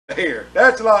Here,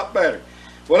 that's a lot better.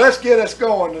 Well, let's get us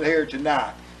going here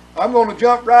tonight. I'm going to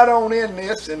jump right on in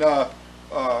this, and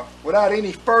without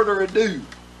any further ado,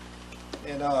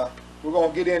 and we're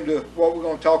going to get into what we're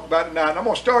going to talk about tonight. And I'm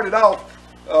going to start it off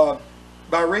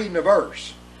by reading a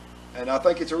verse, and I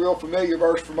think it's a real familiar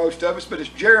verse for most of us, but it's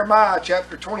Jeremiah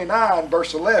chapter 29,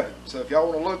 verse 11. So if y'all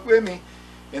want to look with me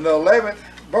in the 11th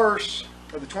verse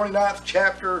of the 29th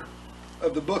chapter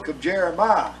of the book of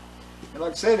Jeremiah. And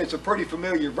like I said, it's a pretty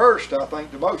familiar verse, I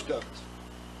think, to most of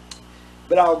us.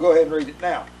 But I'll go ahead and read it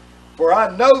now. For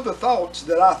I know the thoughts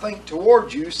that I think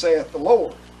towards you, saith the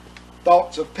Lord,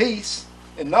 thoughts of peace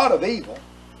and not of evil,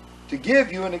 to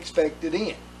give you an expected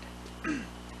end.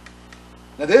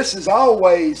 Now this has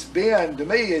always been, to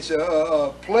me, it's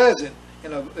a pleasant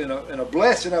and a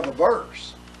blessing of a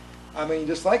verse. I mean,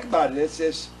 just think about it.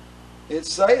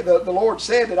 The Lord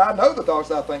said that I know the thoughts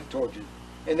that I think towards you.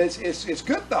 And it's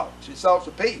good thoughts. It's thoughts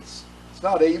of peace. It's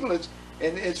not evil. It's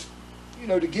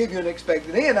to give you an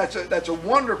expected end. That's a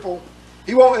wonderful.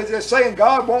 It's saying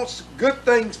God wants good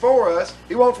things for us.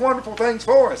 He wants wonderful things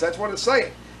for us. That's what it's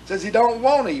saying. It says He don't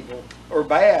want evil or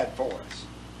bad for us.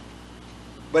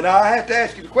 But now I have to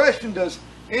ask you the question: does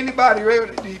anybody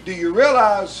do you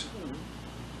realize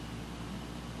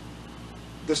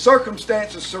the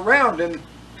circumstances surrounding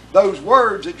those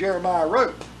words that Jeremiah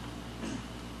wrote?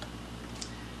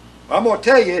 I'm going to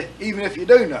tell you, even if you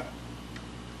do know,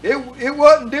 it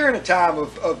wasn't during a time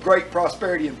of great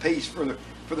prosperity and peace for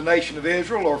the nation of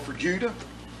Israel or for Judah.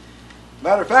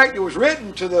 Matter of fact, it was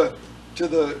written to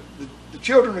the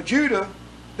children of Judah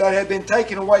that had been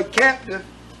taken away captive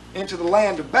into the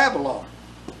land of Babylon.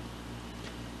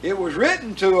 It was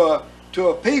written to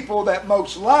a people that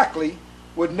most likely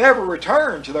would never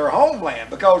return to their homeland,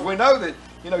 because we know that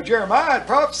Jeremiah had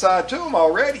prophesied to them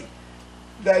already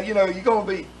that you're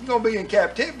going to be in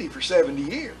captivity for 70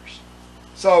 years.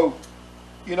 So,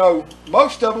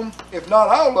 most of them, if not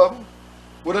all of them,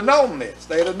 would have known this.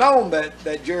 They'd have known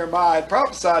that Jeremiah had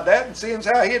prophesied that, and seeing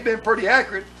how he had been pretty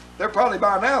accurate, they're probably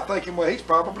by now thinking, well, he's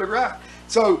probably right.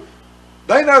 So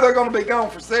they know they're going to be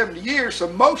gone for 70 years. So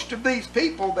most of these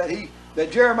people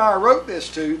that Jeremiah wrote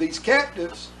this to, these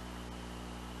captives,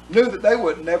 knew that they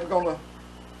weren't never going to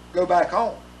go back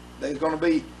home. They was going to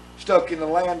be stuck in the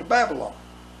land of Babylon.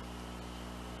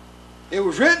 It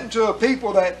was written to a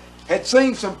people that had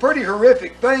seen some pretty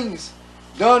horrific things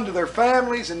done to their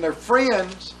families and their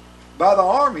friends by the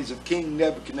armies of King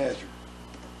Nebuchadnezzar.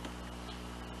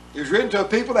 It was written to a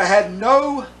people that had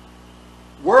no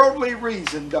worldly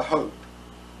reason to hope.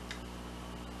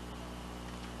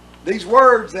 These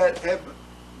words that have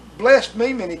blessed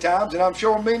me many times, and I'm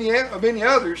sure many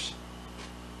others,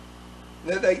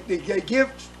 that they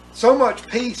give so much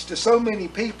peace to so many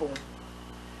people.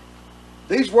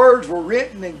 These words were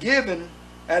written and given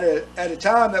at a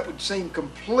time that would seem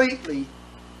completely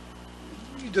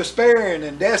despairing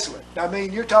and desolate. I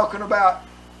mean, you're talking about,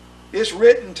 it's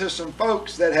written to some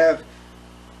folks that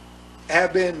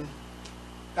have been,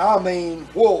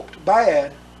 whooped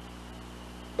bad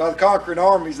by the conquering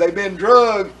armies. They've been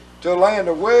drugged to a land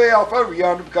of way off over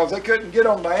yonder because they couldn't get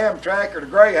on the Amtrak or the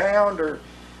Greyhound or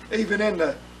even in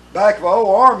the back of an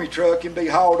old army truck and be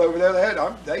hauled over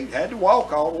there. They had to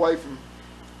walk all the way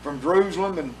from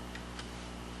Jerusalem and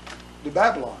to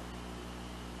Babylon.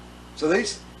 So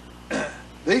these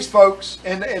folks,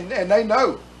 and they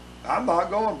know, I'm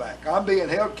not going back. I'm being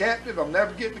held captive. I'm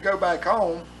never getting to go back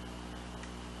home.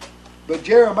 But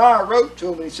Jeremiah wrote to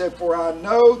him and he said, for I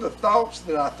know the thoughts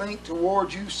that I think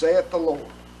towards you, saith the Lord,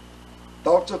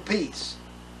 thoughts of peace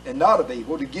and not of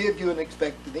evil, to give you an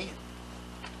expected end.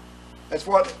 That's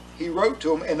what he wrote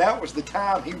to him, and that was the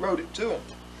time he wrote it to him.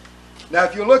 Now,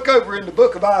 if you look over in the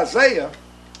book of Isaiah,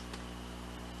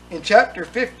 in chapter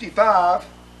 55,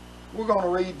 we're going to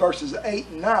read verses 8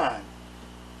 and 9.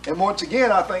 And once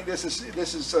again, I think this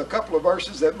is a couple of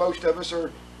verses that most of us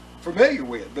are familiar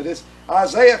with. But it's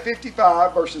Isaiah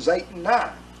 55, verses 8 and 9.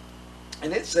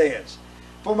 And it says,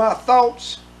 for my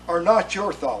thoughts are not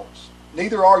your thoughts,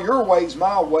 neither are your ways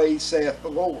my ways, saith the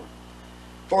Lord.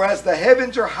 For as the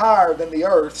heavens are higher than the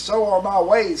earth, so are my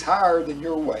ways higher than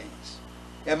your ways,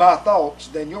 and my thoughts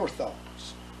than your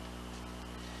thoughts.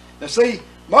 Now see,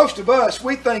 most of us,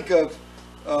 we think of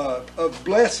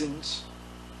blessings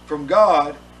from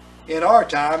God in our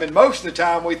time, and most of the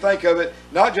time we think of it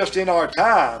not just in our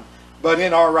time, but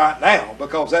in our right now,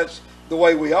 because that's the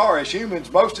way we are as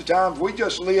humans. Most of the times we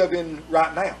just live in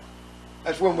right now.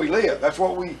 That's when we live. That's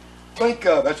what we think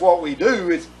of. That's what we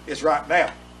do. It's right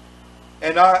now.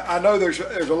 And I know there's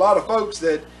a lot of folks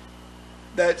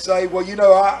that say, well,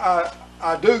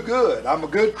 I do good. I'm a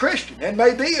good Christian, and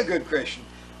may be a good Christian.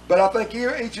 But I think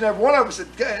each and every one of us,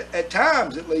 at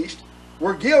times at least,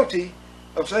 we're guilty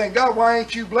of saying, God, why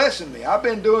ain't you blessing me? I've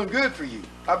been doing good for you.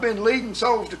 I've been leading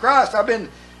souls to Christ. I've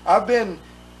been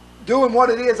doing what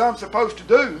it is I'm supposed to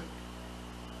do.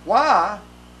 Why?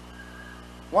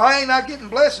 Why ain't I getting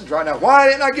blessings right now? Why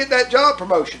didn't I get that job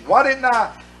promotion? Why didn't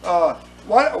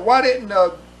why didn't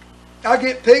I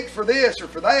get picked for this or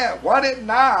for that? Why didn't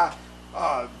I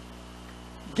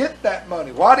get that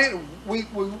money? Why didn't we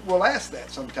will ask that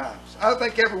sometimes. I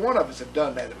think every one of us have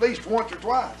done that at least once or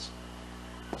twice.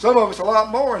 Some of us a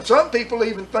lot more. And some people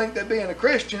even think that being a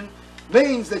Christian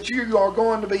means that you are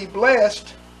going to be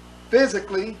blessed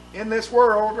physically in this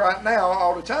world right now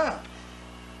all the time.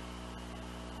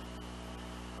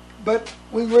 But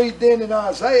we read then in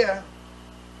Isaiah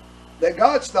that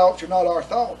God's thoughts are not our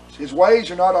thoughts. His ways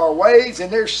are not our ways,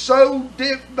 and they're so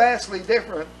vastly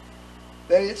different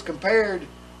that it's compared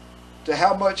to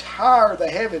how much higher the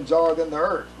heavens are than the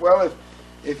earth. Well,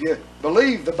 if you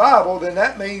believe the Bible, then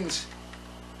that means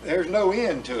there's no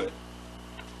end to it.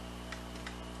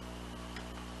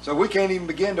 So we can't even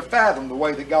begin to fathom the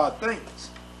way that God thinks.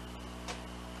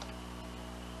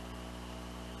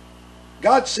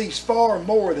 God sees far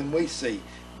more than we see.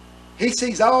 He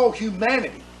sees all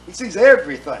humanity. He sees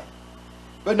everything.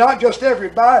 But not just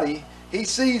everybody. He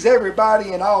sees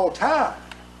everybody in all time.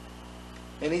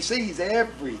 And He sees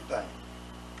everything.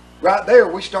 Right there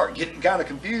we start getting kind of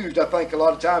confused, I think, a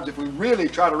lot of times if we really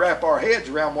try to wrap our heads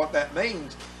around what that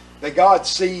means. That God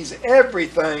sees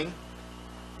everything,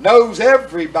 knows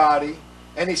everybody,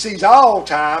 and He sees all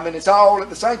time, and it's all at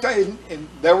the same time. And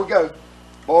there we go.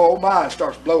 Boy, old mind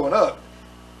starts blowing up.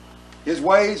 His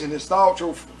ways and His thoughts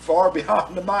are far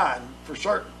beyond the mind, for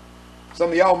certain.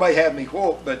 Some of y'all may have me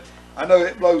whooped, but I know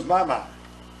it blows my mind.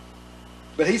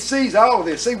 But He sees all of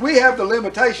this. See, we have the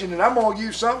limitation, and I'm going to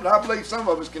use something I believe some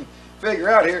of us can figure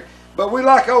out here. But we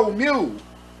like old mule.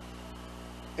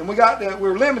 And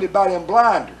we're limited by them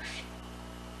blinders.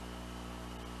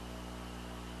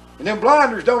 And them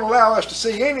blinders don't allow us to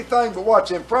see anything but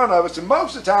what's in front of us. And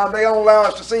most of the time, they don't allow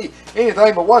us to see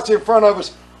anything but what's in front of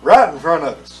us, right in front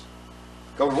of us.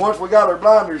 Because once we got our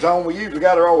blinders on, we usually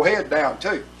got our old head down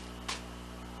too.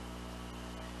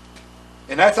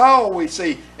 And that's all we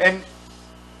see. And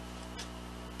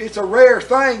it's a rare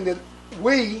thing that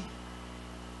we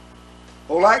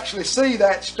will actually see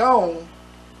that stone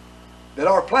that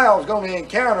our plow is going to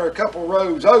encounter a couple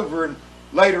rows over and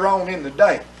later on in the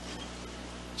day.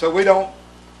 So we don't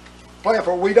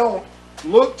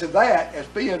look to that as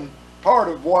being part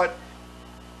of what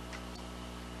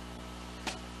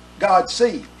God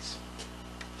sees.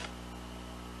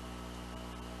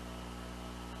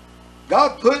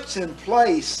 God puts in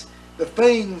place the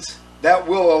things that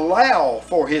will allow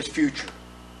for His future,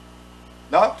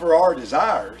 not for our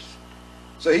desires.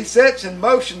 So He sets in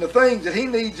motion the things that He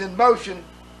needs in motion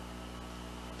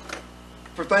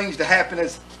for things to happen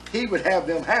as He would have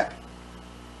them happen.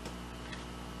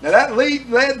 Now that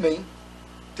led me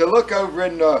to look over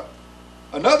in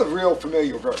another real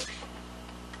familiar verse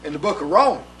in the book of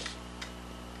Romans.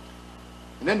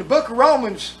 And in the book of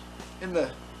Romans, in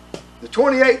the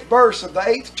 28th verse of the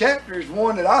 8th chapter is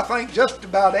one that I think just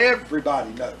about everybody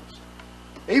knows.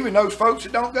 Even those folks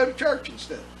that don't go to church and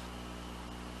stuff.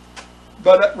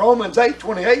 But Romans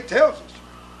 8:28 tells us,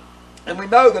 and we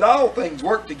know that all things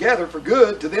work together for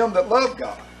good to them that love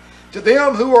God, to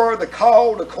them who are the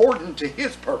called according to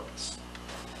His purpose.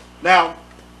 Now,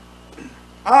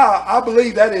 I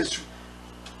believe that is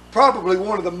probably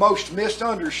one of the most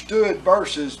misunderstood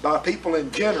verses by people in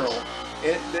general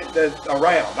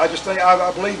around.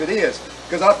 I believe it is.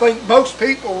 Because I think most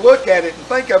people look at it and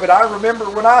think of it. I remember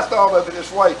when I thought of it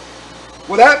this way.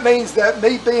 Well, that means that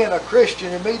me being a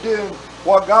Christian and me doing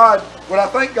what I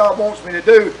think God wants me to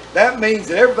do, that means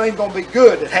that everything's going to be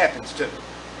good that happens to me.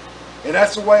 And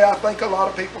that's the way I think a lot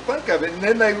of people think of it. And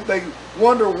then they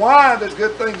wonder why does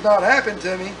good things not happen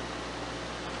to me,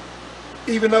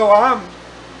 even though I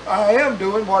am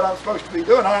doing what I'm supposed to be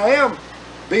doing. I am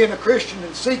being a Christian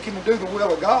and seeking to do the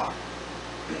will of God.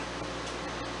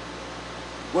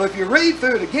 Well, if you read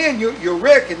through it again, you'll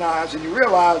recognize and you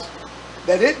realize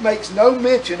that it makes no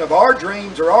mention of our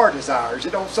dreams or our desires.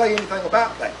 It don't say anything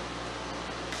about that.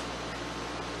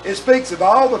 It speaks of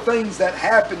all the things that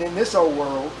happen in this old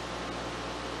world.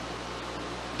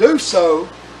 Do so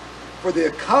for the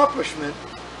accomplishment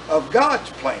of God's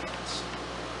plans.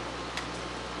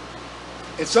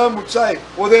 And some would say,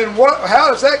 well then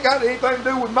how does that got anything to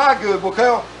do with my good?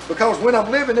 Because when I'm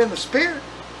living in the Spirit,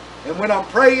 and when I'm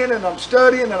praying and I'm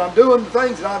studying and I'm doing the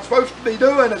things that I'm supposed to be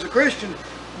doing as a Christian,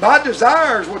 my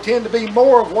desires will tend to be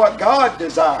more of what God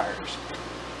desires.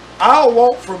 I'll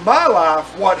want for my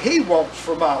life what He wants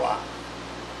for my life.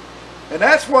 And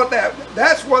that's what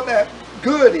that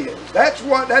good is. That's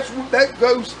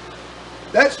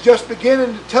just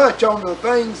beginning to touch on the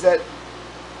things that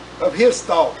of His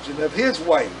thoughts and of His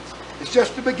ways. It's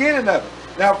just the beginning of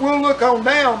it. Now, if we'll look on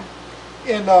down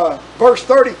in verse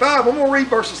 35, I'm going to read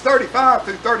verses 35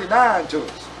 through 39 to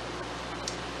us.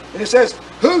 And it says,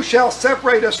 "Who shall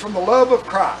separate us from the love of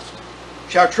Christ?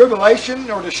 Shall tribulation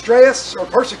or distress or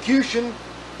persecution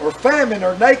or famine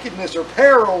or nakedness or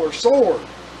peril or sword?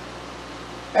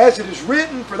 As it is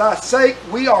written, for thy sake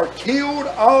we are killed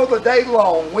all the day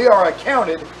long. We are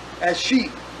accounted as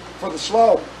sheep for the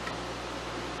slaughter.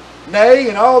 Nay,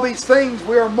 in all these things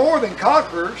we are more than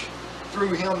conquerors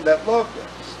through Him that loved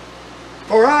us.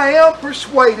 For I am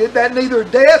persuaded that neither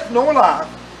death nor life,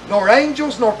 nor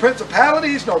angels, nor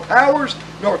principalities, nor powers,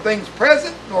 nor things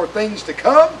present, nor things to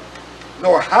come,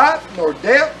 nor height, nor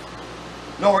depth,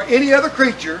 nor any other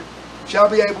creature shall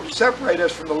be able to separate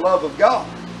us from the love of God,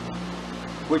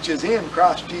 which is in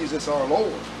Christ Jesus our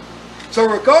Lord." So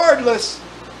regardless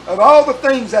of all the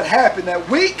things that happen that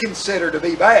we consider to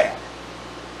be bad,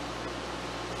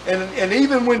 and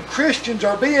even when Christians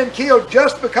are being killed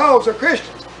just because they're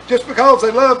Christians, just because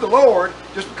they love the Lord,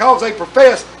 just because they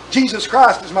profess Jesus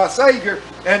Christ as my Savior,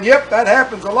 and yep, that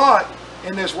happens a lot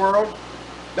in this world.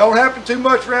 Don't happen too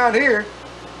much around here,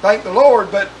 thank the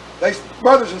Lord, but they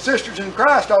brothers and sisters in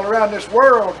Christ all around this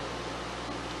world,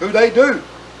 who they do.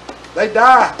 They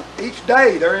die each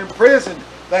day. They're imprisoned.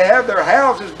 They have their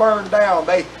houses burned down.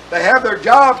 They have their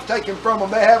jobs taken from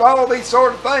them. They have all these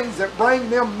sort of things that bring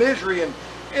them misery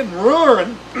and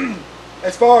ruin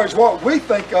as far as what we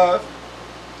think of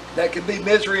that can be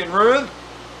misery and ruin.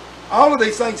 All of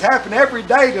these things happen every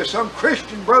day to some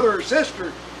Christian brother or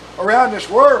sister around this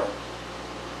world.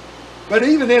 But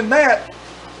even in that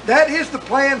is the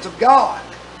plans of God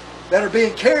that are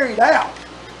being carried out.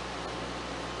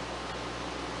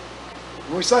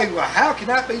 And we say, well, how can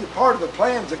that be the part of the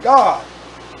plans of God?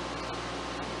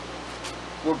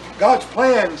 Well, God's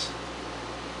plans,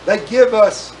 they give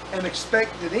us an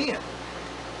expected end.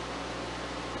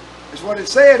 It's what it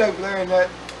said over there in that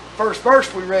first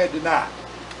verse we read tonight.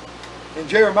 In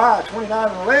Jeremiah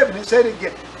 29:11, it said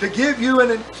to give you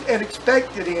an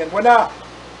expected end. Well, now,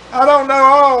 I don't know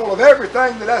all of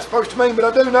everything that that's supposed to mean, but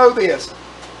I do know this.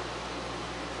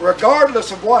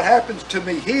 Regardless of what happens to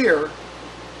me here,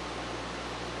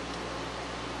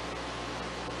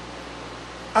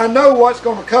 I know what's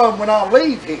going to come when I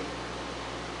leave here.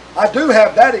 I do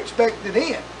have that expected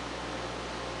end.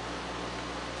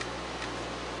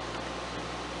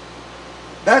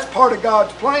 That's part of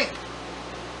God's plan.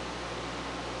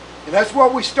 And that's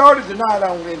what we started tonight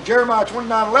on in Jeremiah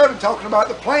 29:11, talking about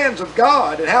the plans of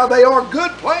God and how they are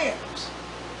good plans.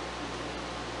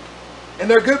 And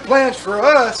they're good plans for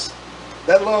us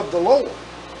that love the Lord.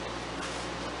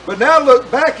 But now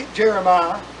look back at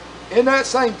Jeremiah in that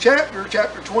same chapter,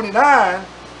 chapter 29,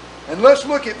 and let's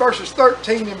look at verses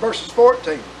 13 and verses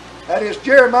 14. That is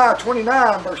Jeremiah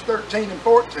 29, verse 13 and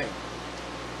 14.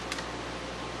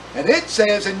 And it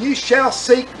says, "And ye shall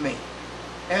seek me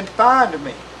and find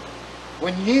me,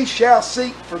 when ye shall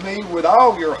seek for me with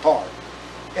all your heart.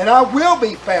 And I will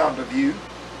be found of you,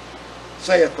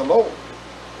 saith the Lord.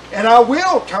 And I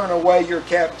will turn away your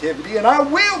captivity, and I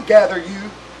will gather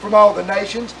you from all the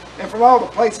nations, and from all the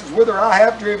places whither I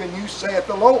have driven you, saith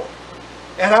the Lord.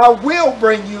 And I will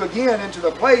bring you again into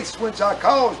the place whence I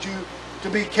caused you to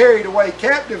be carried away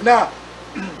captive." Now,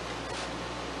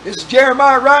 this is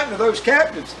Jeremiah writing to those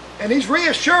captives, and he's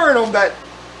reassuring them that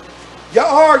you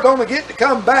are going to get to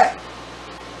come back.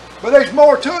 But there's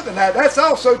more to it than that. That's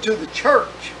also to the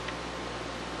church.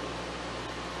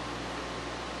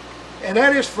 And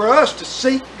that is for us to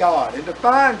seek God and to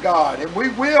find God, and we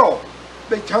will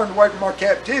be turned away from our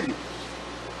captivity.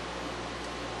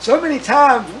 So many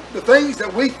times, the things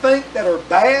that we think that are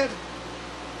bad,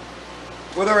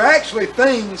 well, they're actually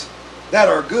things that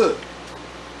are good.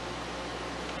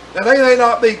 Now, they may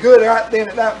not be good right then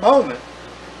at that moment.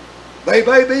 They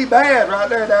may be bad right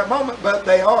there at that moment, but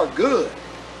they are good.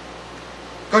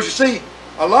 Because you see,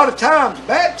 a lot of times,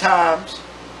 bad times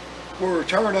will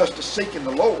return us to seeking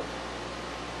the Lord.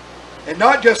 And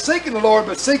not just seeking the Lord,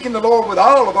 but seeking the Lord with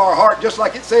all of our heart, just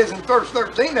like it says in verse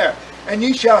 13 there. "And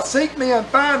ye shall seek me and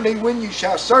find me when ye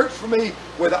shall search for me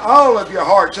with all of your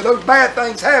heart." So those bad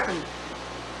things happen,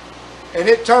 and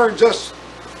it turns us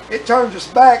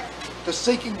back to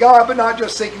seeking God, but not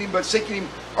just seeking Him, but seeking Him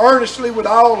earnestly with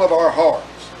all of our hearts.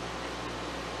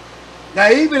 Now,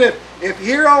 even if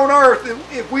here on earth,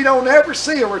 if we don't ever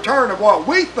see a return of what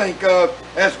we think of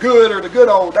as good or the good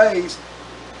old days,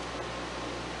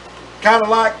 kind of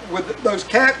like with those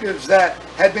captives that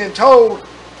had been told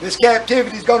this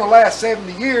captivity is going to last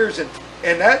 70 years, and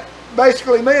that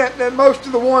basically meant that most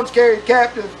of the ones carried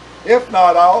captive, if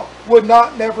not all, would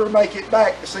not never make it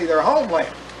back to see their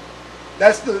homeland.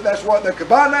 That's what they could.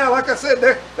 By now, like I said,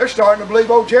 they're starting to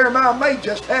believe old Jeremiah may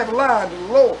just have lied to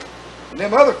the Lord. And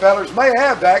them other fellers may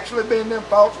have actually been them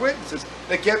false witnesses.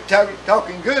 They kept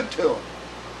talking good to them.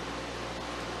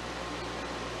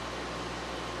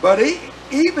 But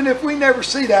even if we never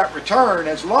see that return,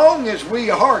 as long as we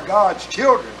are God's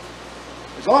children,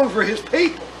 as long as we're His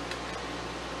people,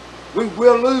 we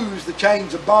will lose the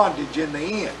chains of bondage in the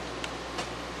end.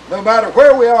 No matter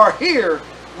where we are here,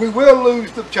 we will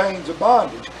lose the chains of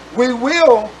bondage.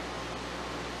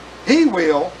 He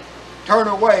will turn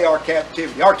away our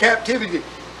captivity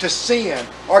to sin,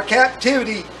 our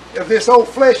captivity of this old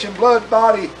flesh and blood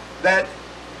body that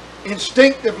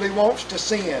instinctively wants to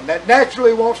sin, that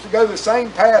naturally wants to go the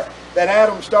same path that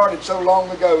Adam started so long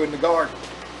ago in the garden.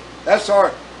 That's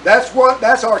our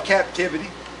captivity.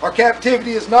 Our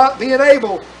captivity is not being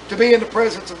able to be in the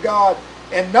presence of God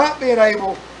and not being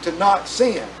able to not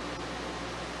sin.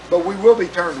 But we will be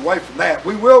turned away from that.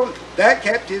 That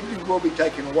captivity will be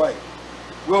taken away.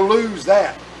 We'll lose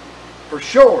that for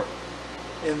sure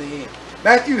in the end.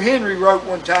 Matthew Henry wrote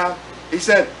one time, he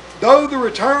said, though the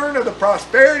return of the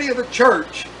prosperity of the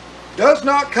church does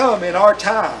not come in our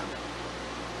time,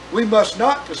 we must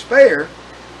not despair,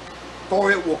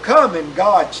 for it will come in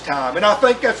God's time. And I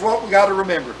think that's what we got to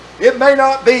remember. It may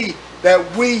not be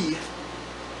that we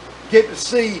get to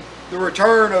see the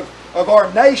return of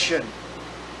our nation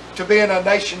to being a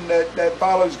nation that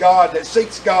follows God, that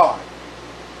seeks God.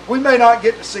 We may not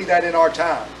get to see that in our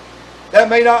time. That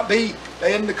may not be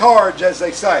in the cards, as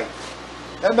they say.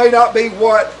 That may not be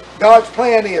what God's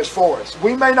plan is for us.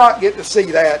 We may not get to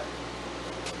see that.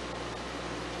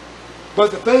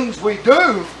 But the things we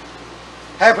do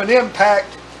have an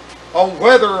impact on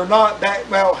whether or not that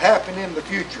will happen in the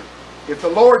future. If the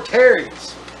Lord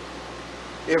tarries,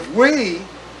 if we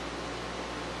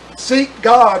seek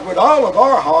God with all of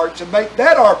our hearts and make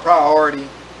that our priority,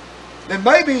 then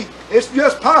maybe it's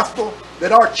just possible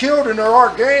that our children or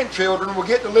our grandchildren will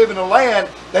get to live in a land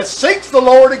that seeks the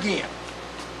Lord again.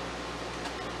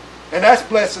 And that's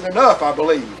blessed enough, I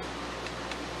believe.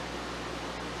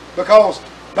 Because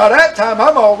by that time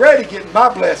I'm already getting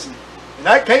my blessing, and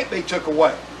that can't be took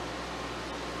away.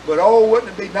 But oh,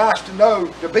 wouldn't it be nice to know,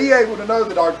 to be able to know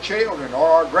that our children or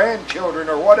our grandchildren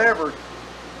or whatever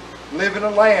live in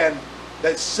a land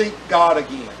that seek God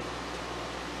again.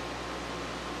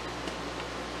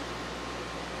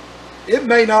 It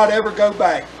may not ever go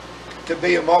back to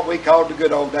being what we called the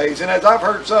good old days. And as I've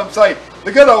heard some say,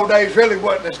 the good old days really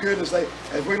wasn't as good as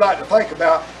we like to think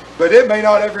about. But it may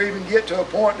not ever even get to a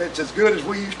point that's as good as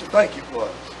we used to think it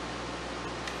was.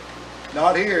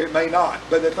 Not here, it may not.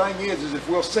 But the thing is if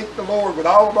we'll seek the Lord with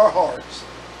all of our hearts,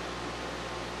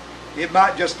 it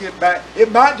might just get back.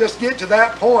 It might just get to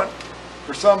that point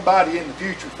for somebody in the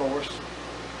future for us.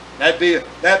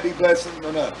 That'd be blessing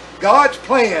enough. God's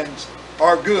plans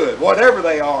are good. Whatever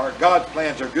they are, God's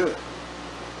plans are good.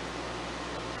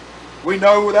 We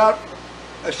know without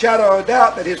a shadow of a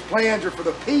doubt that His plans are for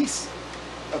the peace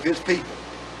of His people.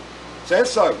 It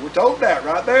says so. We're told that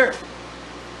right there.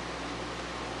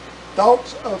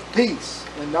 Thoughts of peace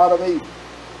and not of evil.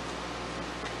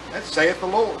 That saith the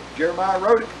Lord. Jeremiah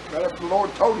wrote it right after the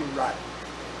Lord told him to write it.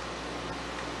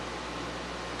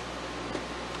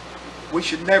 We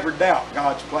should never doubt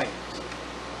God's plans.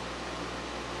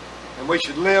 And we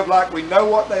should live like we know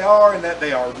what they are, and that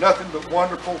they are nothing but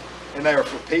wonderful, and they are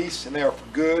for peace, and they are for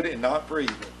good, and not for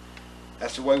evil.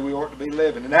 That's the way we ought to be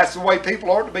living. And that's the way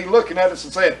people ought to be looking at us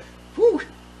and saying, whew,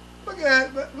 look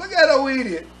at that old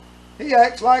idiot. He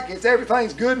acts like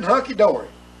everything's good and hunky-dory.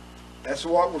 That's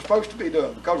what we're supposed to be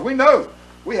doing, because we know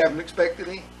we haven't expected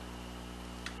Him.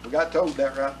 We got told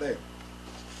that right there.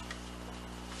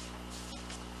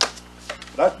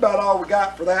 That's about all we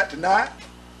got for that tonight.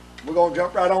 We're going to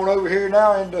jump right on over here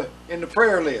now in the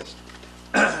prayer list.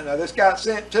 Now this got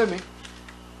sent to me,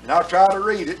 and I'll try to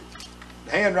read it.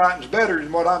 The handwriting's better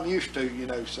than what I'm used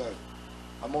to, so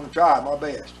I'm going to try my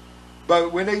best.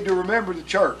 But we need to remember the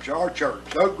church, our church,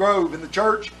 Oak Grove, and the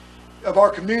church of our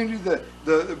community,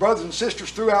 the brothers and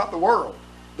sisters throughout the world,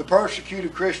 the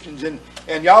persecuted Christians.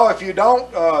 And y'all, if you don't,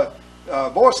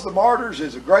 Voice of the Martyrs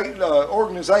is a great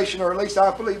organization, or at least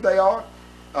I believe they are.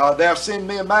 They'll send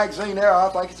me a magazine there. I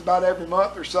think it's about every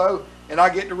month or so. And I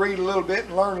get to read a little bit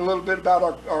and learn a little bit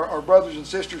about our brothers and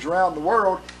sisters around the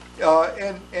world.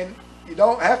 And you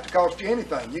don't have to cost you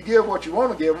anything. You give what you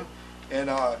want to give them. And,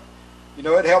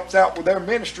 it helps out with their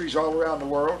ministries all around the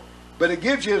world. But it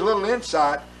gives you a little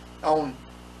insight on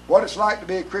what it's like to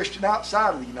be a Christian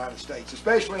outside of the United States,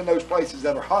 especially in those places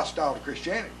that are hostile to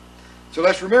Christianity. So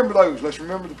let's remember those. Let's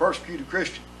remember the persecuted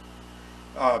Christian.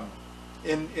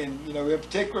 In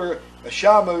particular,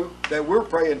 Shamu that we're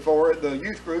praying for at the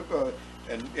youth group,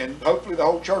 and hopefully the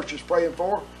whole church is praying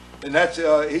for. And that's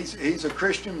he's a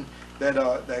Christian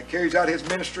that carries out his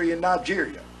ministry in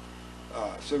Nigeria.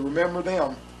 So remember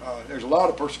them. There's a lot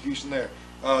of persecution there.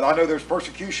 I know there's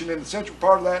persecution in the central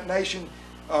part of that nation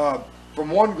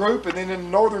from one group, and then in the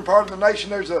northern part of the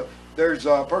nation there's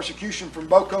persecution from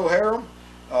Boko Haram.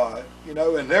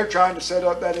 And they're trying to set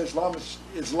up that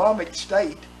Islamic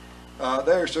State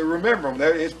there. So remember them.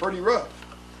 It's pretty rough.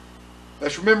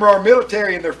 Let's remember our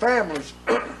military and their families.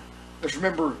 Let's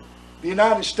remember the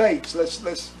United States.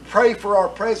 Let's pray for our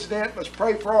president. Let's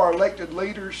pray for our elected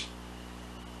leaders.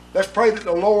 Let's pray that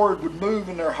the Lord would move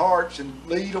in their hearts and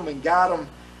lead them and guide them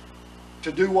to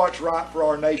do what's right for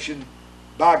our nation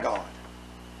by God.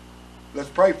 Let's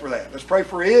pray for that. Let's pray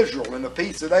for Israel and the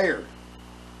peace of there.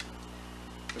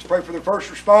 Let's pray for the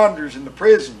first responders in the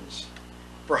prisons,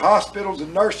 for hospitals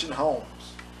and nursing homes,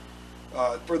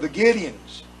 for the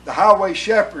Gideons, the highway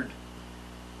shepherd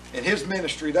and his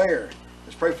ministry there.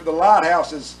 Let's pray for the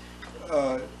lighthouses.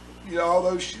 All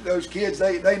those kids,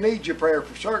 they need your prayer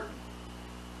for certain.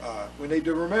 We need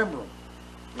to remember them.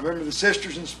 Remember the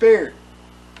sisters in spirit,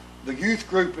 the youth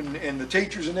group and the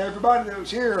teachers and everybody that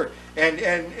was here.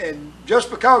 And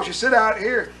just because you sit out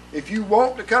here, if you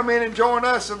want to come in and join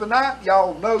us of the night,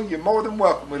 y'all know you're more than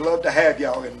welcome. We'd love to have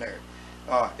y'all in there.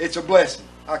 It's a blessing.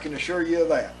 I can assure you of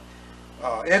that.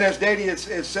 And as Daddy has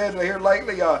said here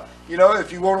lately,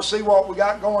 if you want to see what we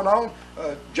got going on,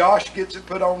 Josh gets it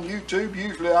put on YouTube.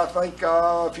 Usually, I think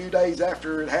a few days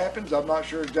after it happens. I'm not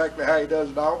sure exactly how he does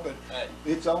it all, but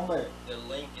it's on there. The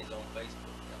link is on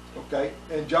Facebook. Okay,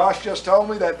 and Josh just told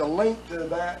me that the link to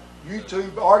that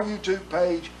our YouTube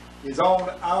page is on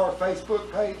our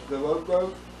Facebook page, the Oak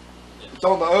Grove. It's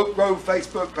on the Oak Grove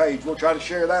Facebook page. We'll try to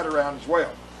share that around as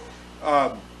well.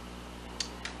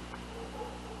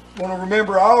 Want to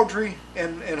remember Audrey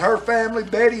and her family,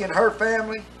 Betty and her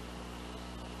family.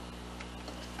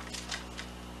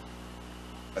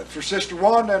 For Sister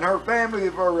Wanda and her family,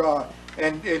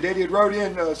 and Daddy had wrote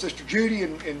in Sister Judy,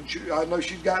 and I know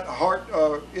she's got heart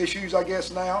issues, I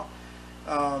guess now.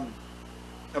 I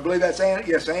believe that's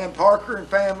Ann Parker and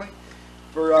family.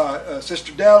 For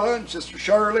Sister Della and Sister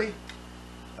Shirley.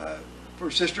 For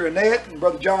Sister Annette and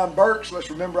Brother John Burks, let's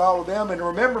remember all of them. And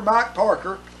remember Mike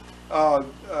Parker.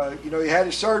 He had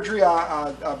his surgery.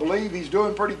 I believe he's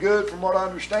doing pretty good from what I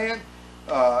understand.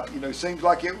 Seems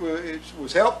like it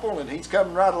was helpful, and he's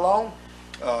coming right along.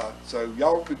 So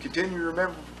y'all could continue to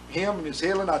remember him and his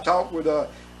healing. I talked with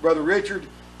Brother Richard,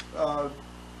 I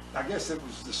guess it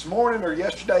was this morning or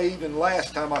yesterday, even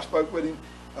last time I spoke with him.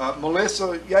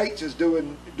 Melissa Yates is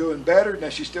doing better. Now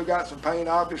she's still got some pain,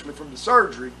 obviously, from the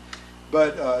surgery.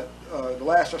 But the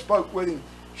last I spoke with him,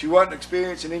 she wasn't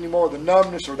experiencing any more of the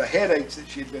numbness or the headaches that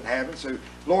she'd been having. So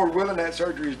Lord willing, that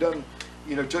surgery is done,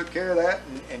 took care of that,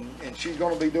 and she's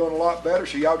going to be doing a lot better.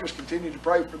 So y'all just continue to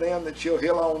pray for them that she'll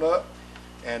heal on up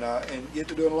and get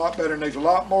to doing a lot better. And there's a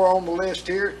lot more on the list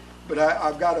here, but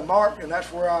I've got a mark, and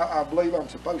that's where I believe I'm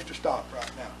supposed to stop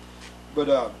right now.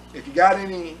 But if you got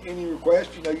any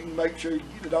requests, you can make sure you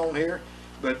get it on here.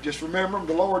 But just remember them,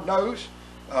 the Lord knows.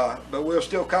 But we'll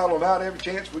still call them out every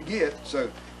chance we get.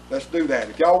 So let's do that.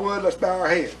 If y'all would, let's bow our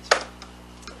heads.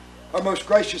 Our most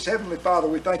gracious Heavenly Father,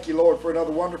 we thank you, Lord, for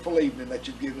another wonderful evening that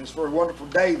you've given us, for a wonderful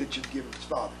day that you've given us,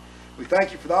 Father. We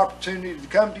thank you for the opportunity to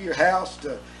come to your house,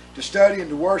 to study and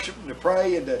to worship and to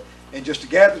pray and just to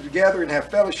gather together and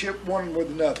have fellowship one with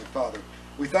another, Father.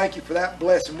 We thank you for that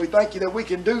blessing. We thank you that we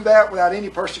can do that without any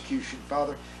persecution,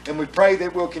 Father. And we pray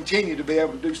that we'll continue to be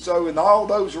able to do so. And all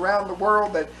those around the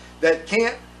world that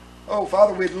can't, oh,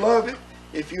 Father, we'd love it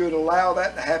if you would allow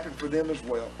that to happen for them as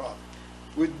well, Father.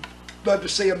 We'd love to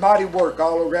see a mighty work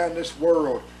all around this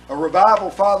world. A revival,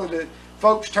 Father, that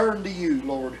folks turn to you,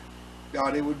 Lord.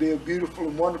 God, it would be a beautiful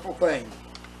and wonderful thing.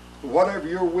 But whatever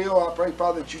your will, I pray,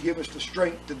 Father, that you give us the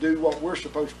strength to do what we're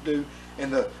supposed to do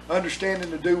and the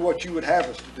understanding to do what you would have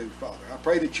us to do, Father. I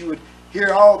pray that you would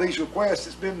hear all these requests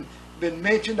that's been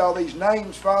mentioned, all these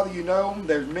names, Father. You know them.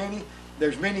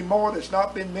 There's many more that's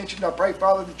not been mentioned. I pray,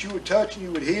 Father, that you would touch and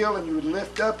you would heal and you would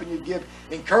lift up and you'd give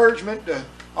encouragement to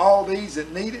all these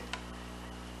that need it.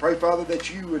 Pray, Father,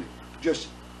 that you would just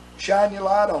shine your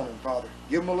light on them, Father.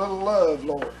 Give them a little love,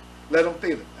 Lord. Let them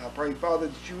feel it. I pray, Father,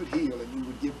 that you would heal and you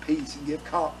would give peace and give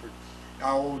comfort to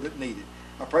all that need it.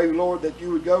 I pray, Lord, that you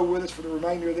would go with us for the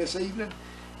remainder of this evening.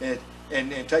 And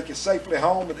and take us safely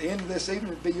home at the end of this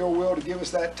evening. It'd be your will to give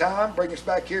us that time. Bring us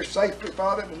back here safely,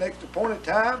 Father, at the next appointed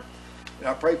time. And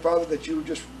I pray, Father, that you would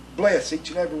just bless each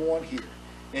and every one here.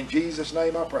 In Jesus'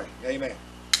 name I pray. Amen.